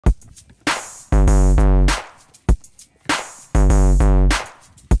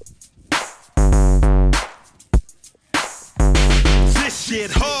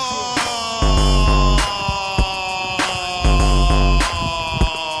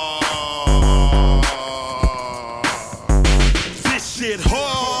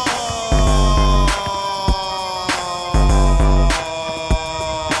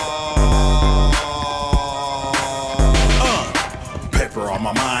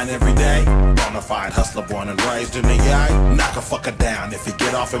grind every day. Bonafide hustler, born and raised in the yay. Knock a fucker down if you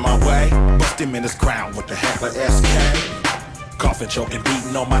get off in my way. Bust him in his crown with the heckler SK. Coughing, choking,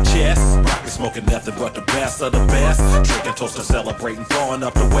 beating on my chest. Rockin', smoking nothing but the best of the best. Drinking, toasting, celebrating, throwing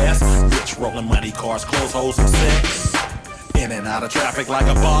up the west. Rich, rolling money, cars, clothes, hoes, and sex. In and out of traffic like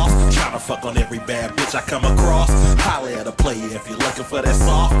a boss. Tryna fuck on every bad bitch I come across. Holla at a player if you're looking for that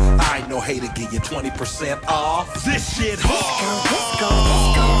soft. I ain't no hater, give you 20% off. This shit hard.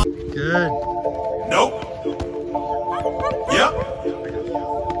 Good. Nope. Yep.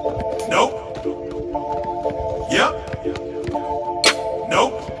 Nope. Yep.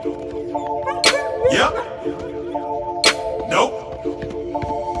 Nope. Yep. Nope.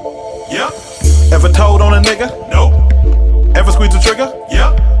 Yep. Ever told on a nigga? Nope. Ever squeezed the trigger?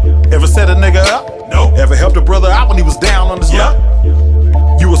 Yep. Ever set a nigga up? Nope. Ever helped a brother out when he was down on his luck?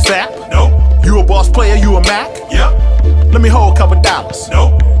 You a sap? Nope. You a boss player? You a Mac? Yep. Let me hold a couple dollars.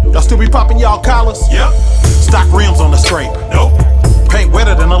 Nope. Y'all still be popping y'all collars? Yep. Stock rims on the scrape? Nope. Paint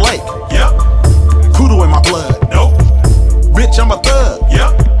wetter than a lake? Yep. Poodle in my blood? Nope. Bitch, I'm a thug?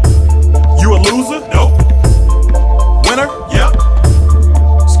 Yep. You a loser? Nope. Winner? Yep.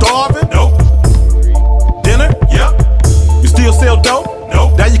 Starving? Nope. Dinner? Yep. You still sell dope?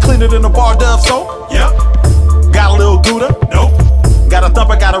 Nope. Now you clean it in a bar Dove soap? Yep. Got a little Gouda? Nope. Got a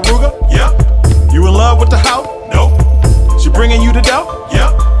thumper, got a Ruger? Yep. You in love with the hoe? Nope. She bringing you the dough?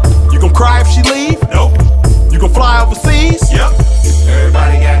 Yep. You gon' cry if she leave? Nope. You gon' fly overseas? Yep.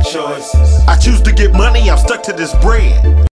 Everybody got choices. I choose to get money, I'm stuck to this bread.